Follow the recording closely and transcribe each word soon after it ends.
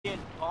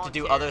to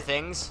do other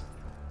things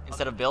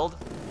instead of build,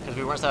 because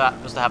we weren't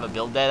supposed to have a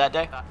build day that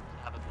day.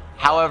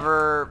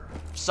 However,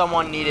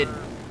 someone needed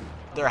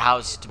their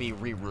house to be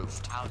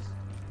re-roofed.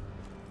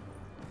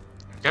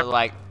 So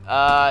like,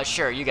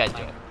 sure, you guys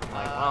do it. I'm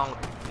like, well,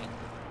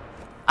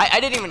 I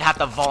didn't even have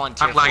to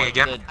volunteer. I'm lagging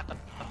again.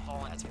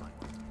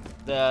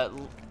 The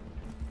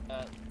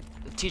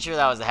teacher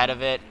that was the head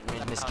of it,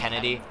 Miss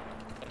Kennedy,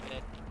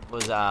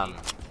 was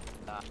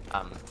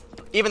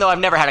even though I've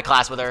never had a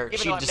class with her,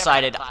 she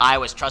decided I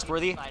was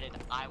trustworthy,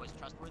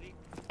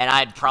 and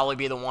I'd probably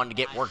be the one to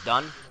get work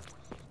done.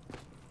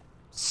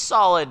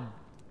 Solid,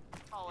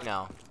 you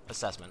know,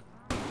 assessment.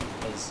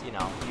 Because, you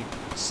know, you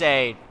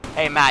say,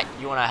 hey Matt,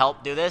 you want to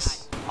help do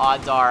this?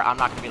 Odds are I'm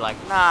not going to be like,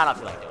 nah, I don't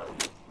feel like doing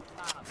it.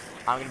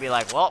 I'm going to be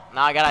like, well,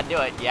 now I got to do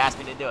it. You asked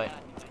me to do it.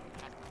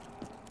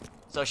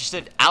 So she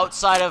stood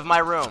outside of my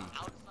room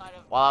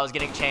while I was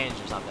getting changed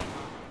or something.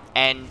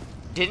 And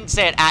didn't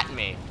say it at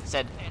me.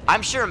 Said,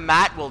 I'm sure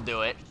Matt will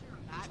do it.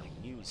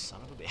 You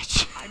son of a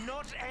bitch. I'm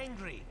not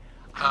angry.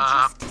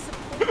 I'm just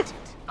disappointed.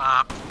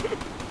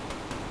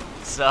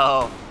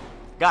 So,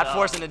 got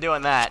forced into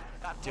doing that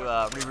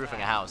to re-roofing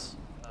a house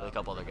with a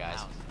couple other guys.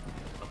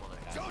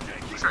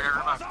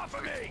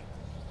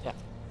 Yeah.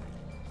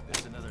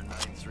 There's another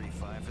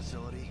 935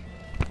 facility.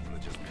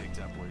 Just picked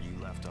up where you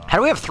left off. How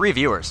do we have 3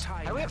 viewers?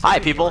 Hi,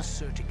 people.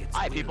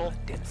 Hi, people.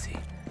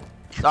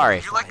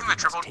 Sorry. You like the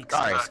triple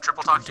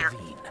talk here?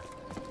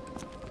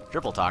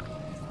 Triple talk.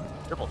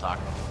 Triple talk.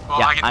 Well,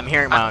 Yeah, I'm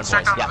hearing my own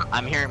voice. Yeah,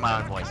 I'm hearing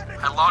my own voice.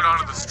 I logged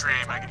onto the stream.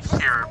 I can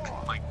hear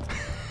like.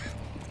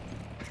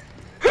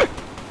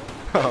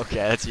 Okay,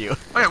 that's you.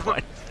 Oh yeah,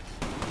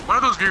 one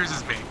of those viewers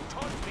is me.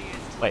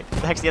 Wait,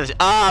 what the heck's the other?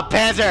 Ah,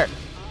 Panzer!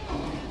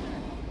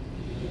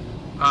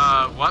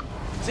 What?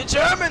 The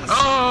Germans!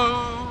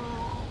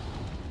 Oh!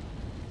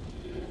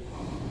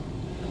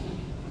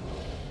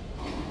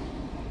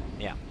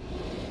 Yeah.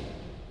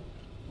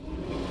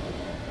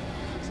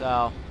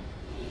 So,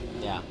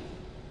 yeah.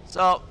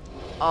 So,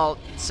 I'll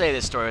say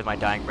this story with my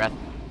dying breath.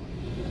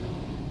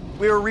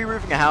 We were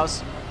re-roofing a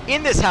house.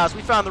 In this house,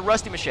 we found the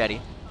rusty machete,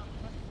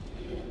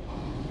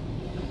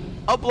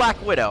 a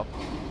Black Widow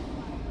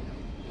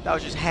that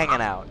was just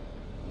hanging out,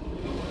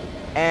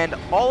 and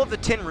all of the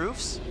tin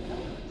roofs,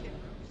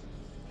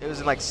 it was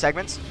in like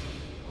segments,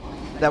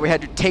 that we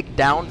had to take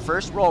down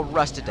first, were all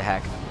rusted to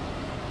heck.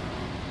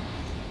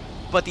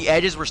 But the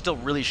edges were still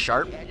really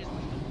sharp.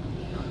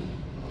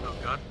 Oh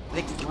god. I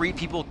think 3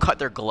 people cut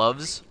their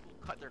gloves,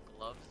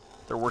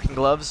 their working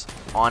gloves,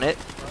 on it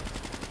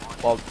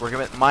while working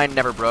with it. Mine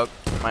never broke.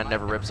 Mine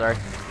never ripped, sorry.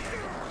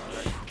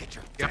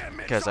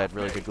 Because I had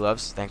really good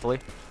gloves, thankfully.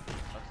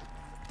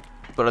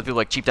 But other people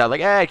like cheaped out, like,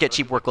 eh, get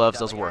cheap work gloves,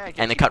 those will work.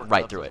 And they cut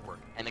right through it.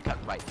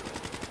 It's like,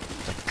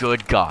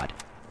 good God.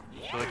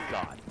 Good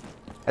God.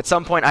 At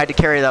some point, I had to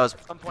carry that was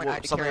something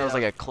that was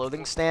like a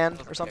clothing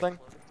stand or something.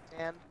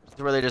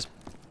 Where they just,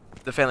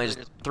 the family just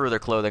threw their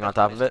clothing on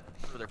top of it.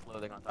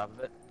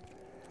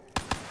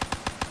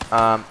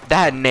 That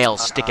had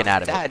nails sticking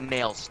out of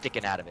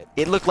it.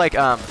 It looked like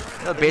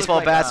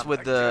baseball bats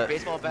with the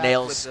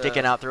nails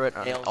sticking out through it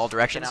in all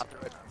directions.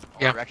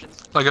 Yeah.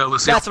 Like a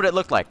Lucille. That's what it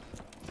looked like.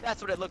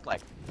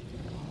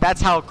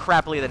 That's how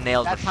crappily the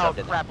nails were shoved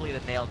in there.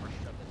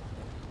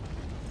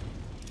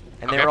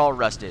 And they were all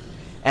rusted.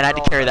 And I had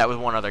to carry that with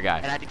one other guy.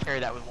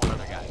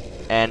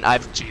 And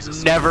I've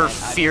never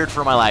feared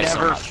for my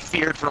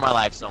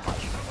life so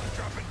much.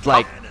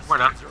 Like, We're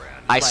done.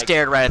 I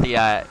stared right at the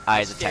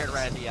eyes of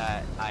tetanus.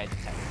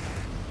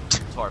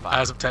 It's horrifying.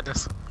 Eyes of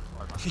tetanus.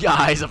 The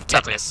eyes of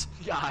tetanus.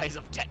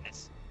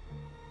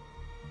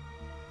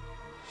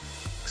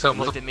 So It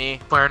looked at me.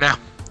 Where now?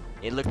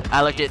 I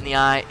looked it in the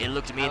eye. It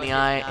looked at me in the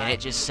eye, and it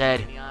just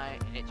said,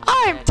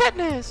 "I'm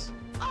tetanus."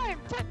 I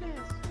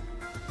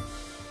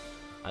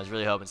was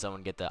really hoping someone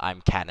would get the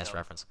 "I'm Katniss"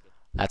 reference.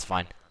 That's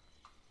fine.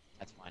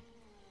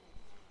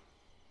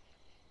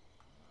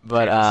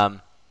 But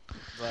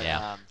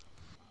yeah,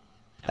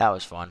 that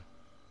was fun.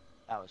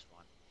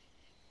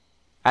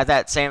 At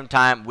that same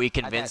time, we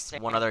convinced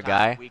one other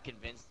guy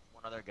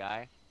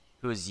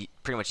who was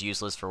pretty much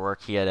useless for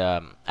work. He had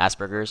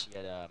Asperger's.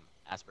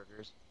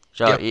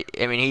 So Yep.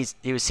 I mean,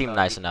 he seemed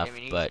nice enough,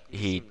 but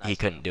he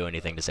couldn't do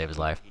anything to save his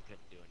life.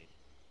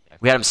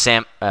 We had him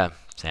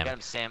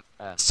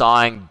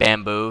sawing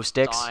bamboo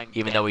sticks,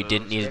 even though we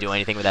didn't need to do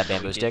anything with that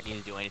bamboo stick.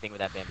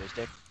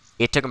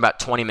 It took him about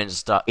 20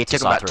 minutes to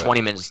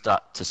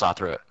saw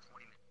through it.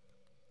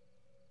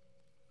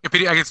 Yeah,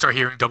 PD, I can start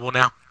hearing double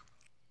now.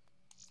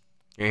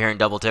 You're hearing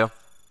double too?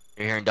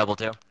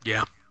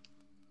 Yeah.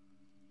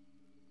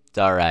 It's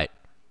alright.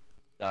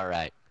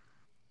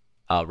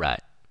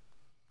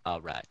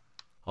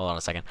 Hold on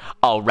a second.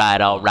 Alright.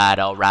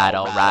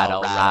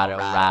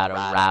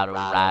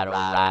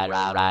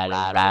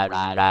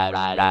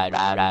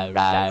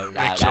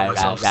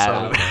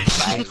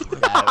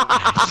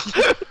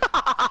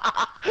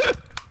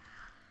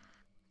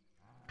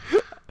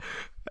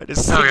 I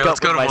just synced Okay, let's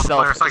up go with to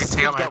myself. multiplayer so I can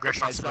take out my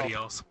aggression on somebody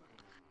else.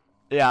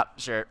 Yeah,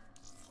 sure.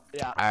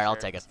 Alright, I'll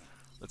take us.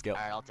 Let's go.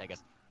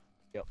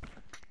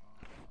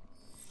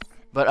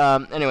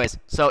 But anyways,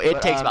 so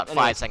it takes about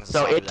 5 seconds. To So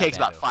saw through it that takes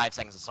about bamboo. 5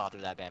 seconds to saw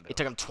through that bamboo. It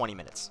took him 20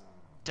 minutes.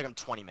 took him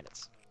 20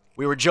 minutes.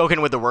 We were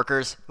joking with the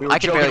workers. We were I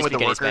could joking barely with speak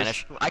the any workers.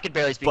 Spanish, I could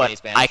barely speak but any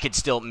Spanish. I could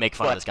still make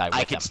fun of this guy with I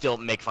them. could still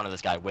make fun of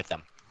this guy with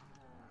them.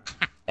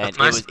 And That's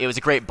nice. it was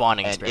a great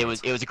bonding And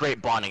experience. it was a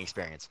great bonding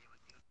experience.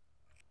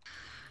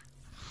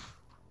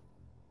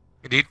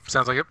 Indeed,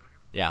 sounds like it.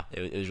 Yeah,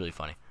 it was really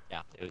funny.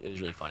 Yeah, it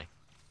was really funny.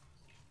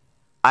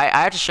 I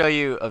have to show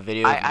you a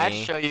video of I had to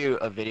me show you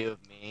a video of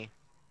me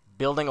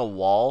building a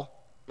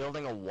wall.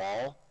 building a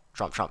wall.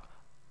 Trump.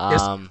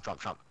 Yes.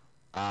 Trump.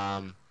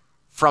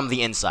 From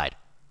the inside.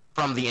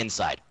 From the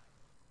inside.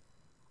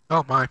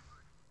 Oh my.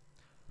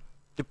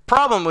 The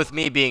problem with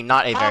me being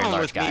not a very Problem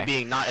large with guy me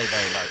being not a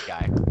very large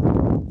guy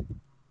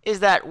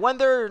is that when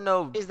there are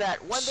no is that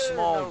when there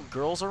small are no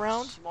girls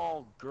around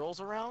small girls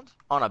around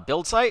on a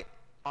build site,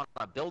 on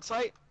a build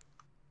site,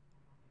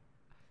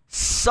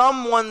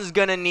 someone's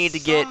gonna need to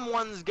get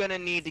someone's gonna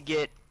need to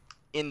get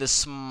in the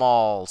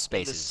small in the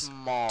spaces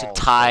small to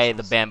tie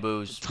the spaces.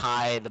 bamboos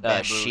tie the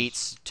bamboo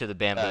sheets to the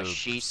bamboo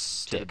sheets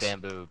sticks, to the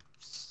bamboo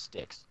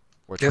sticks.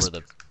 which Yes. were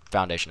the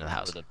foundation of the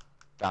house. For the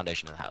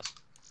foundation of the house.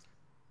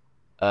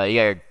 You got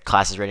your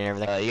classes ready and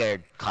everything? You got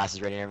your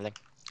classes ready and everything?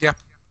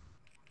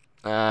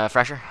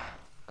 Fresher?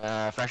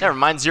 Fresher? Never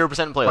mind,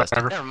 0% playlist.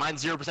 Whatever. Never mind,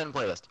 0%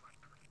 playlist.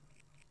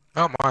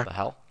 Oh my. What the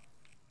hell?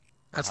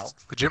 That's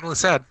legitimately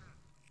sad.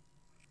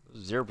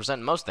 0%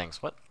 in most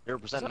things. What?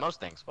 0% in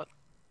most things. What?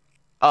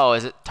 Oh,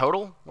 is it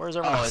total? Where's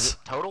everyone Oh, else? is it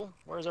total?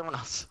 Where's everyone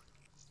else?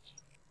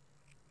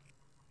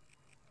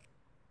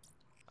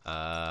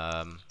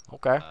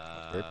 Okay.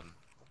 Weird.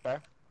 Okay.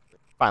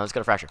 Fine, let's go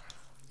to Fracture.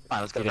 Fine,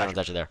 let's go Get to on touch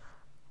Fracture. it there.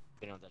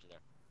 We don't touch it there.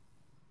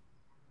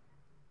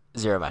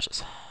 0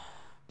 matches.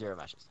 0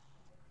 matches.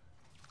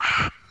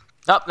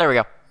 Oh, there we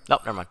go.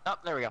 Nope, never mind. Oh,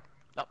 there we go.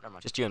 Oh, never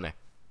mind. Just you and me.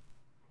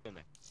 You and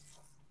me.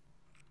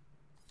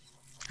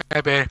 Hey,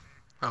 babe.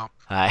 Oh.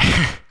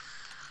 Hi.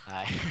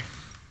 Alright.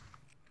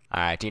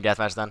 Alright, team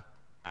deathmatch done.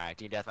 Alright,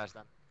 team deathmatch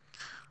done.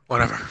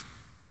 Whatever.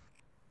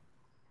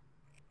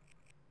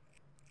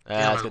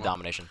 That's good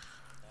domination.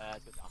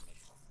 It's good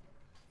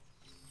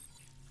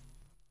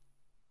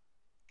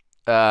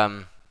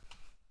domination.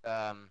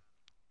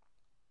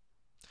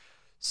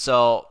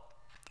 So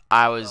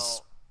I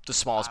was the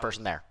smallest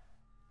person there.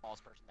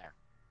 Smallest person there.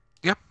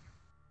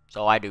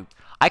 So I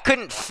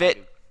couldn't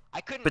fit I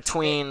couldn't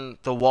between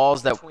the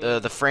walls that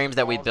the frames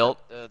that we built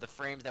the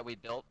frames that we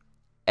built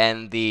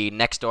and the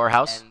next door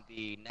house. and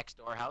the next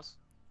door house.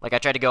 Like I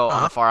tried to go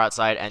on the far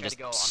outside and Tried to just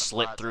go on the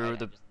slit far through outside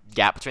the and just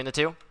gap between the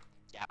two.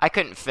 gap I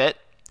couldn't fit,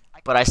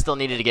 but I still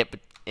needed to get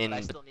in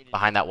I still needed to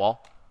behind that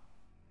wall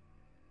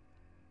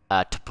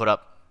to put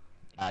up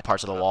to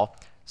parts of the put up wall.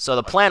 So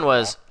the plan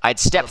was I'd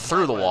step the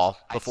through the plan wall was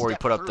I'd before we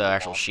step put up through the the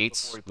actual wall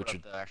sheets, before we put which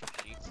up would the actual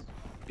sheets.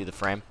 be the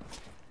frame.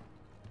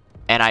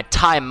 And I'd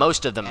tie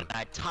most of them And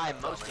I tie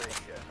most of them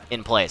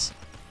in place,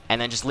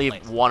 and then just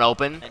leave one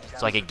open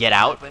so I could get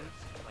out. open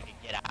so I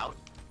could get out.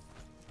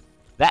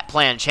 That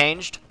plan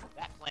changed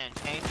That plan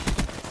changed.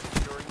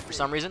 for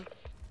some reason.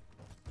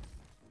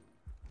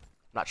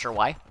 Not sure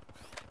why.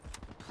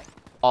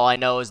 All I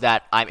know is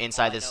that I'm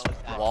inside this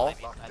wall,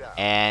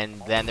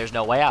 and then there's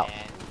no way out.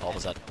 All of a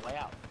sudden, No way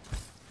out.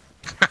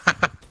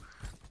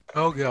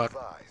 Oh god.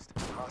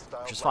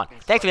 which is fun.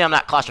 Thankfully, I'm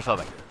not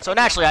claustrophobic. So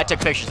naturally, I took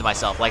pictures of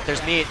myself. Like,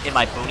 there's me in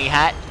my boonie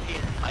hat,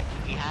 My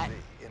booty hat.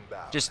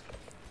 just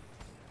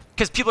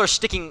because people are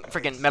sticking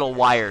freaking metal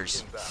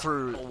wires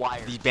through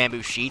these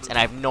bamboo sheets, and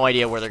I have no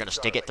idea where they're gonna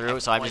stick it through.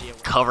 So I'm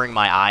just covering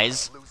my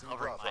eyes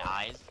Covering my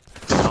eyes.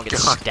 so I don't get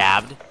God.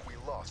 stabbed.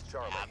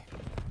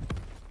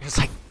 It's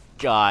like,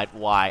 God,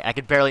 why? I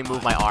could barely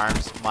move my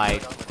arms.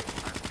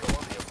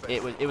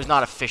 It was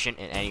not efficient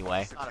in any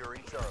way.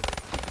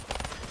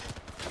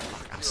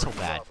 I'm so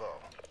bad.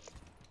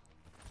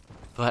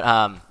 But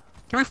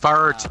Can we fire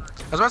our I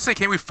was about to say,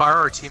 can we fire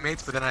our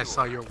teammates, but then I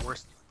saw you're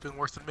doing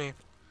worse than me.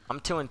 I'm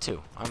 2-2.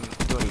 I'm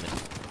doing even.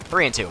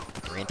 3-2.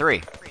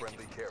 3-3.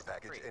 Friendly care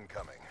package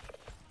incoming.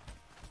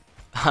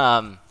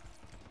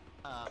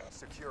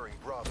 Securing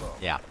Bravo.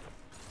 Yeah.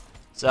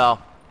 So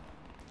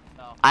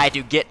I had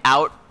to get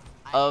out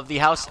of the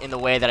house in the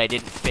way that I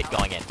didn't fit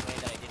going in.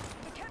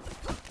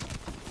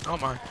 Oh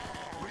my.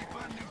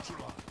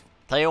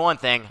 Tell you one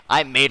thing,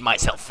 I made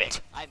myself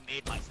fit. I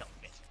made myself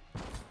fit.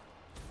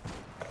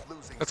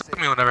 Losing That's C.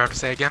 something we'll never have to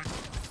say again.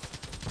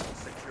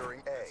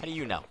 Securing How A. do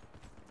you know?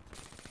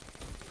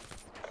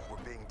 We're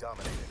being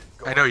dominated.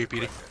 Go I know on you,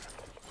 Petey. aggressive.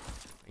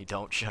 You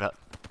don't. Shut up.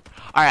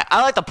 All right.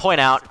 I like to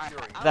point out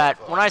that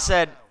when I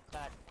said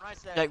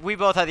like we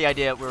both had the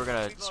idea we were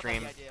gonna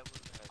stream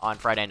on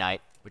Friday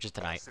night, which is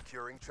tonight.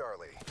 Securing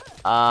Charlie.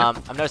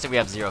 I'm noticing we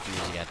have 0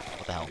 views again.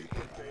 What the hell?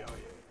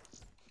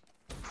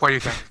 What do you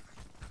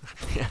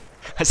think?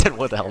 I said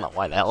what the hell, not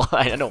why the hell.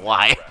 I don't know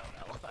why.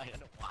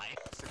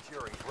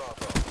 Securing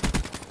Bravo.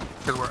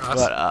 Because we're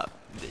us.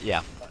 But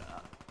yeah.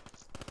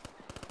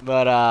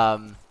 But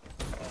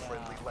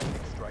Friendly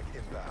lightning strike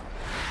inbound.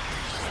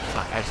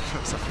 fuck, I just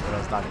remember something what I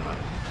was talking about.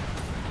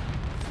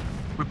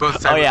 We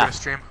both said we were yeah. gonna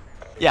stream.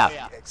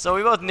 Yeah. So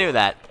we both knew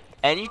that.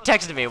 And you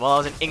texted me while I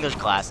was in English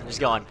class and just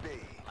going,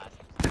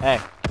 "Hey,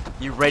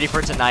 you ready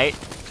for tonight?"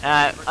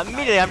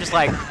 Immediately I'm just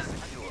like,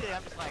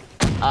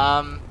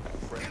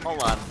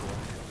 hold on.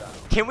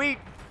 Can we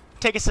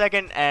take a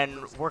second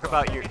and work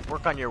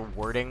on your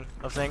wording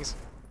of things?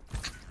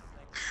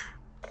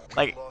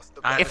 Like,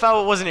 if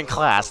I wasn't in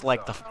class,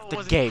 like the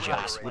gay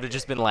jokes would have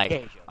just been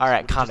like, "All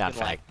right, calm down,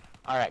 fag.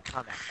 All right,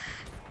 calm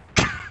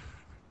down."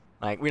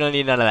 Like, we don't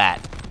need none of that.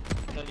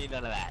 We don't need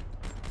none of that.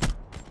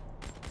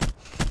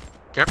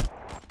 Yep.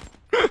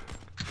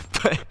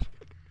 But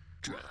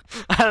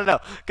I don't know,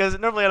 because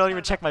normally I don't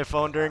even check my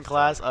phone during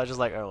class. I was just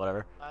like, oh,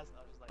 whatever.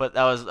 But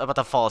I was about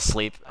to fall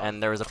asleep,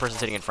 and there was a person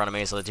sitting in front of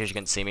me, so the teacher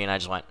couldn't see me, and I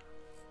just went.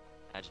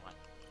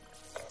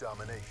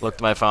 Domination.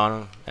 Looked at my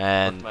phone,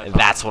 and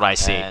that's what I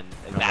see. And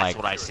That's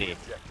what I see.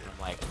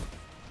 I'm like,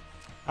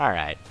 all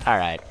right.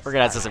 We're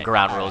gonna have some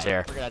ground rules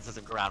here. We're gonna have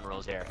some ground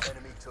rules here.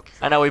 Enemy took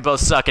I know we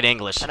both suck at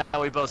English, I know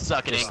we both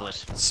suck at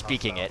English.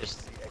 speaking it,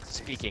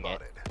 Speaking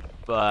it.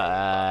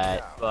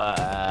 but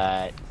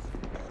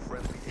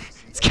friendly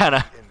AC it's kind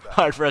of inbound.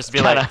 hard for us to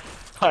be like,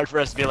 Hostile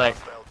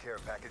care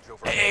package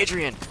overhead. hey,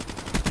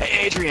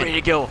 Adrian, ready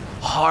to go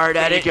hard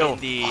at it in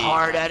the,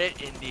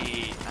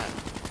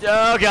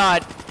 oh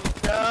god,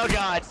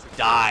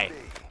 die.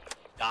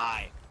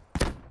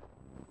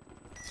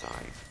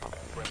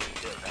 Friendly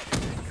care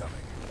package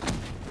incoming.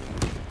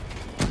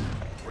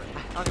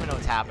 I don't even know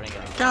what's happening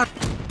anymore. God.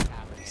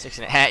 6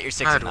 and hat, you're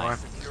 6 and 9.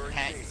 Securing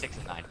Hat, B. you're 6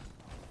 and 9.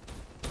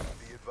 Be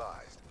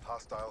advised.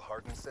 Hostile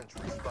hardened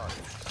sentry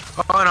spotted.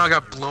 Oh no, I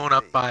got blown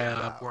up by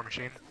a war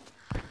machine.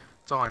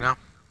 That's all I know.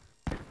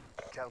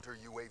 Counter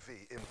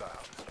UAV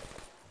inbound.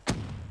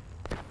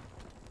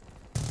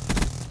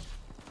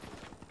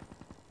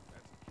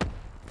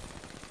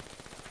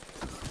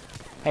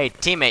 Hey,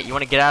 teammate, you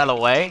want to get out of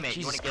the way? Teammate,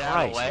 you wanna Jesus get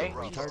out of the Christ, way? you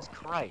retard. Jesus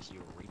Christ,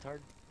 you retard.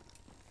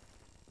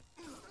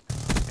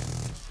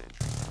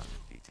 Sentry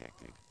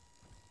detected.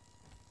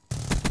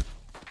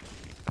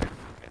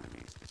 Effective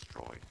enemies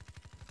destroyed.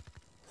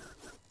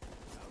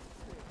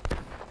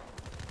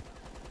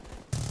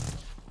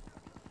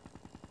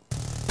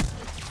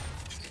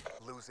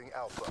 Losing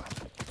Alpha.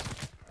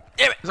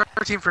 Is our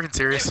team freaking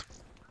serious?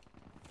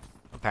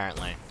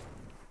 Apparently.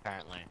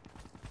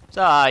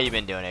 So, how you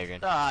been doing,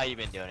 Adrian?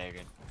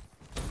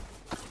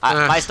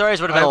 My stories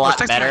would have been a lot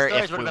better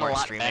if we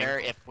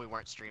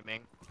weren't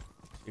streaming.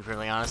 You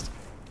really honest?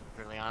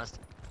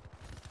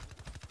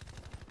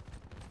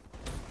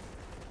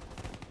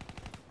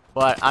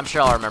 But I'm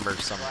sure I'll remember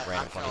some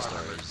random funny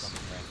stories.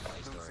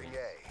 Losing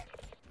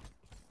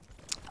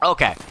A.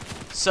 Okay,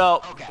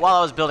 so while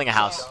I was building a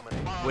house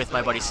with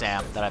my buddy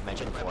Sam that I've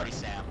mentioned before,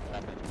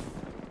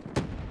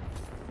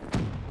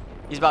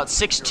 he's about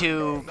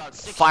 6'2",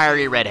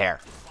 fiery red hair.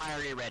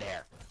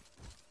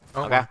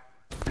 Oh, Okay,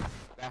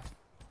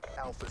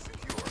 Alpha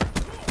secure.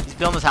 he's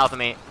building this house with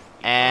me,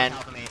 and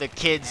the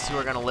kids who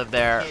are gonna live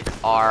there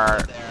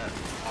are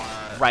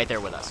right there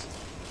with us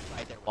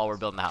while we're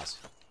building the house.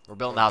 We're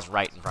building the house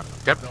right in front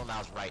of them.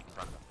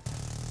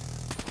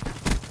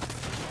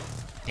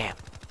 Yep. Damn.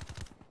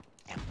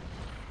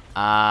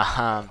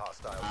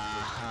 Hostile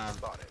UAV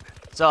spotted.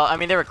 So I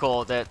mean, they were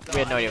cool. That we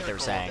had no idea what they were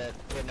saying.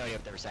 And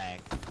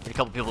a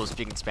couple people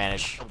speaking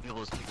Spanish. Who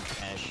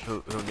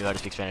knew how to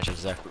speak Spanish?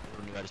 Was there?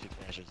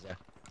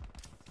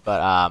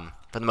 But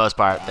for the most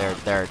part,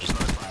 they're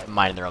just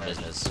minding their own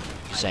business,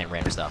 just saying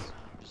random stuff,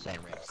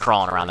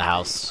 crawling around the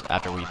house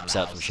after we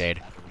set up some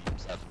shade.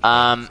 Losing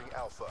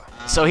Alpha.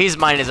 So he's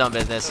minding his own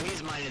business,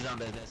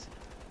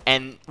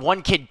 and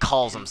one kid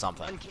calls him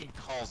something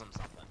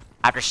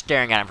after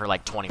staring at him for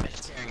like 20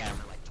 minutes.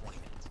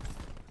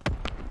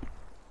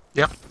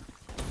 Yep.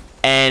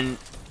 And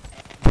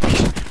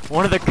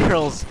one of the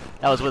girls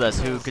that was with us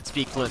who could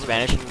speak fluent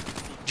Spanish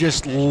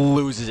just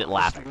loses it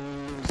laughing.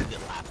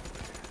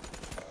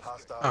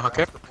 Hostile Oh,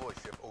 okay. deploy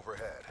ship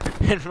overhead.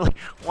 And we're like,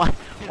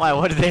 why?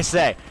 What did they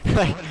say?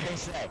 Like,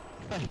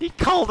 he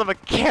called him a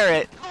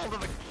carrot.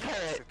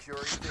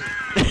 Securing B.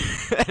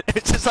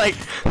 It's just like,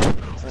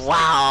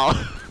 wow. B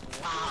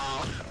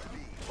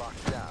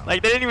locked down.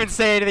 Like, they didn't even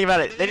say anything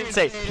about it. They didn't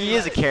say he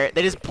is a carrot.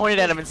 They just pointed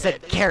at him and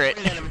said carrot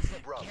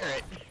Bravo.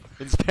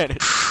 in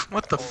Spanish.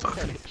 What the fuck?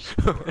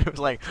 It was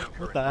like,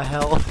 what the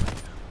hell?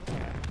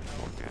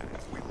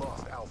 We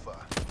lost Alpha.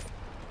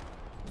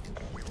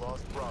 We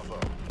lost Bravo.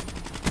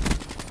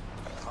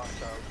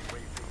 Hostile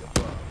UAV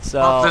above. So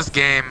Love this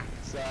game.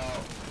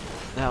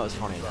 that was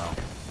funny though.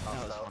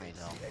 Hostile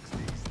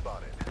CXD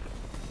spotted.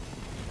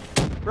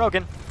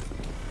 Broken.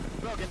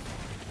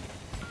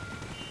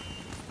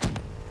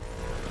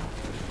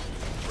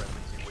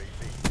 Friendly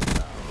UAV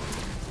inbound.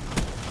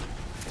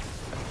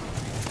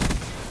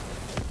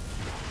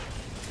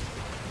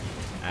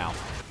 Ow.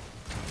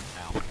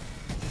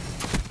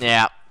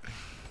 Yeah,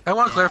 I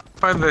want to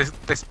clarify that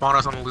they spawned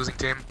us on the losing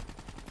team.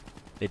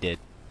 they did.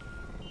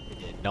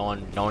 No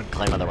one can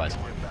claim otherwise.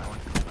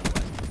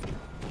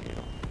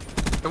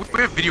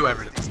 We have video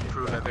evidence to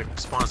prove that they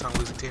spawned us on the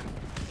losing team.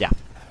 Yeah.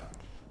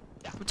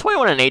 I'm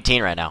 21 and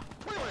 18 right now.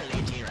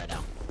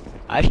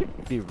 I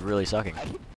should be really sucking.